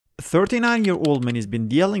39-year-old man has been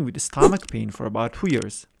dealing with stomach pain for about 2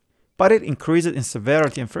 years, but it increased in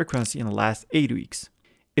severity and frequency in the last 8 weeks.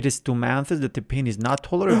 It is 2 months that the pain is not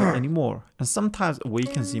tolerable anymore and sometimes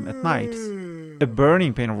awakens him at night. A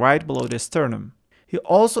burning pain right below the sternum. He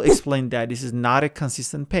also explained that this is not a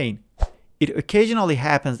consistent pain. It occasionally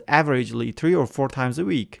happens averagely 3 or 4 times a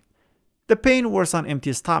week. The pain works on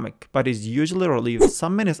empty stomach, but is usually relieved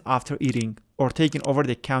some minutes after eating or taking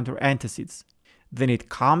over-the-counter antacids. Then it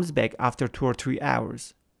comes back after 2 or 3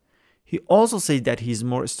 hours. He also says that he is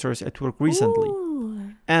more stressed at work recently,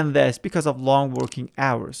 and that's because of long working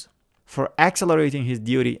hours. For accelerating his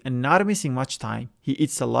duty and not missing much time, he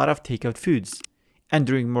eats a lot of takeout foods and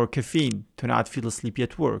drink more caffeine to not feel sleepy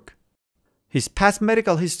at work. His past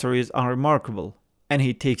medical history is unremarkable, and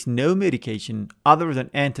he takes no medication other than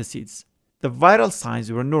antacids. The vital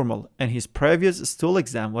signs were normal, and his previous stool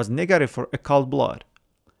exam was negative for occult blood.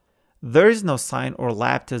 There is no sign or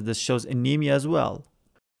lab test that shows anemia as well.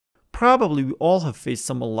 Probably we all have faced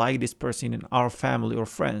someone like this person in our family or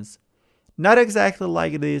friends. Not exactly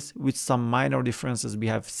like this, with some minor differences we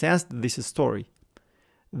have sensed this story.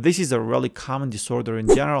 This is a really common disorder in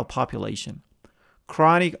general population.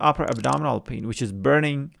 Chronic upper abdominal pain, which is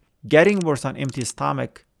burning, getting worse on empty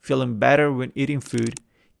stomach, feeling better when eating food,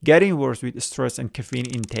 getting worse with stress and caffeine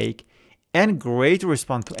intake, and great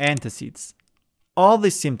response to antacids. All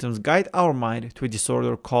these symptoms guide our mind to a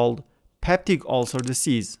disorder called peptic ulcer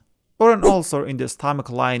disease, or an ulcer in the stomach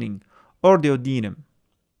lining, or duodenum.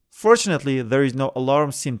 Fortunately, there is no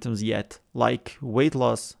alarm symptoms yet, like weight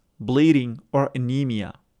loss, bleeding, or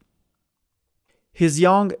anemia. His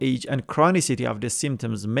young age and chronicity of the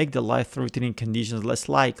symptoms make the life-threatening conditions less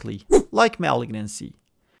likely, like malignancy.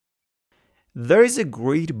 There is a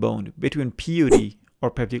great bond between PUD,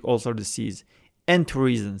 or peptic ulcer disease, and 2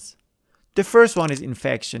 reasons. The first one is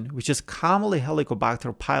infection, which is commonly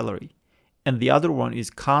Helicobacter pylori, and the other one is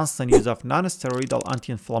constant use of non-steroidal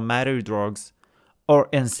anti-inflammatory drugs, or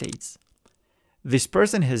NSAIDs. This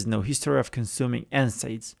person has no history of consuming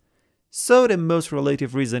NSAIDs, so the most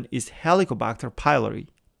relative reason is Helicobacter pylori.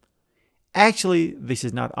 Actually, this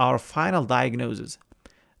is not our final diagnosis.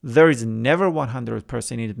 There is never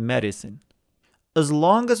 100% in medicine. As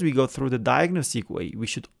long as we go through the diagnostic way, we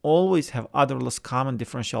should always have other less common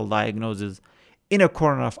differential diagnoses in a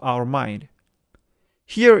corner of our mind.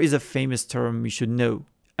 Here is a famous term we should know.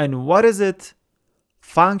 And what is it?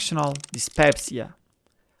 Functional dyspepsia.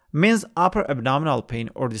 Means upper abdominal pain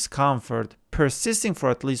or discomfort persisting for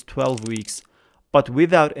at least 12 weeks, but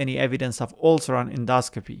without any evidence of ulcer on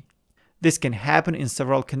endoscopy. This can happen in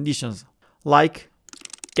several conditions, like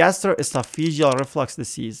gastroesophageal reflux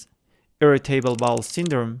disease, irritable bowel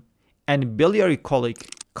syndrome, and biliary colic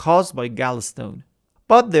caused by gallstone.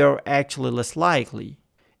 But they are actually less likely.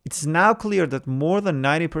 It's now clear that more than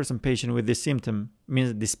 90% patients with this symptom,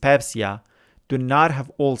 means dyspepsia, do not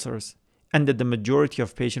have ulcers, and that the majority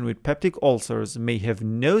of patients with peptic ulcers may have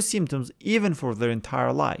no symptoms even for their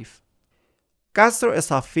entire life.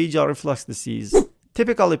 Gastroesophageal reflux disease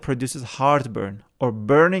typically produces heartburn or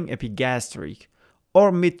burning epigastric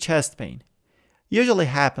or mid-chest pain. Usually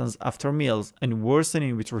happens after meals and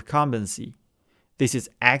worsening with recumbency. This is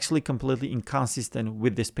actually completely inconsistent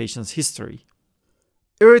with this patient's history.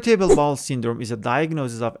 Irritable bowel syndrome is a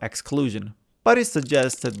diagnosis of exclusion, but is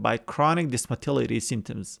suggested by chronic dysmotility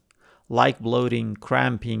symptoms like bloating,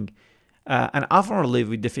 cramping, and often relieved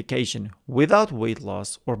with defecation without weight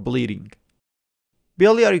loss or bleeding.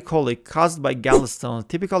 Biliary colic caused by gallstones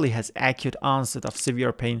typically has acute onset of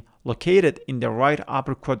severe pain located in the right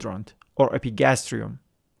upper quadrant or epigastrium.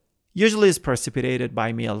 Usually is precipitated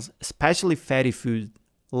by meals, especially fatty food,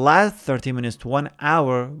 lasts 30 minutes to 1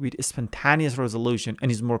 hour with spontaneous resolution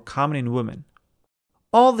and is more common in women.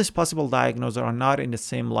 All these possible diagnoses are not in the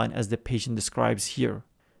same line as the patient describes here.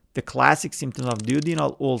 The classic symptoms of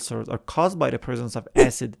duodenal ulcers are caused by the presence of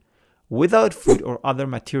acid without food or other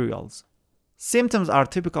materials. Symptoms are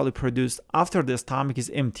typically produced after the stomach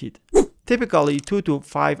is emptied, typically 2 to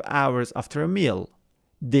 5 hours after a meal.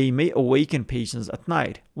 They may awaken patients at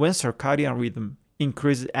night when circadian rhythm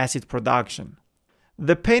increases acid production.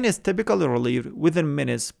 The pain is typically relieved within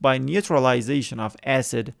minutes by neutralization of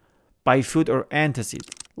acid by food or antacid,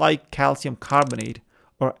 like calcium carbonate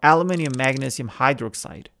or aluminum magnesium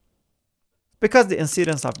hydroxide. Because the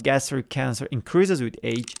incidence of gastric cancer increases with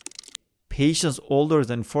age, patients older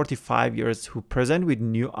than 45 years who present with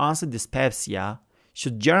new onset dyspepsia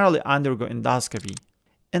should generally undergo endoscopy.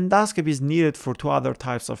 Endoscopy is needed for 2 other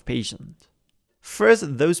types of patients.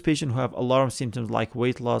 First, those patients who have alarm symptoms like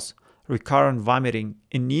weight loss, recurrent vomiting,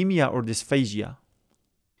 anemia, or dysphagia.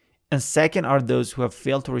 And second are those who have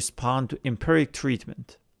failed to respond to empiric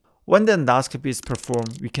treatment. When the endoscopy is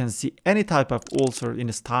performed, we can see any type of ulcer in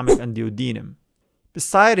the stomach and duodenum.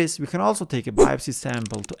 Besides this, we can also take a biopsy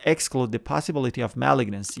sample to exclude the possibility of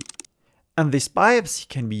malignancy. And this biopsy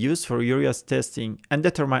can be used for urease testing and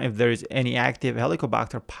determine if there is any active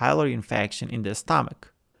Helicobacter pylori infection in the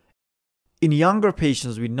stomach. In younger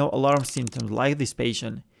patients with no alarm symptoms like this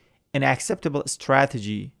patient, an acceptable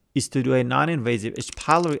strategy is to do a non-invasive H.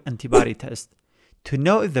 pylori antibody test to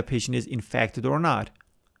know if the patient is infected or not.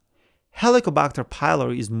 Helicobacter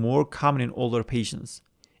pylori is more common in older patients,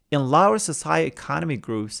 in lower socioeconomic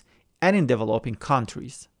groups, and in developing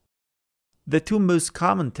countries. The two most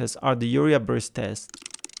common tests are the urea burst test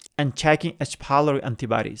and checking H. pylori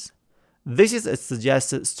antibodies. This is a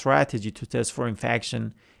suggested strategy to test for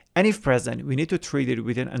infection, and if present, we need to treat it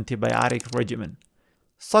with an antibiotic regimen,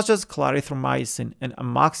 such as clarithromycin and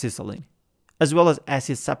amoxicillin, as well as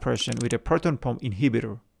acid suppression with a proton pump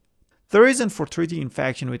inhibitor. The reason for treating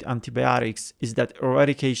infection with antibiotics is that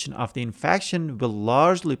eradication of the infection will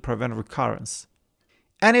largely prevent recurrence.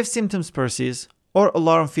 And if symptoms persist or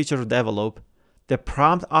alarm features develop, the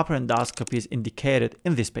prompt upper endoscopy is indicated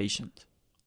in this patient.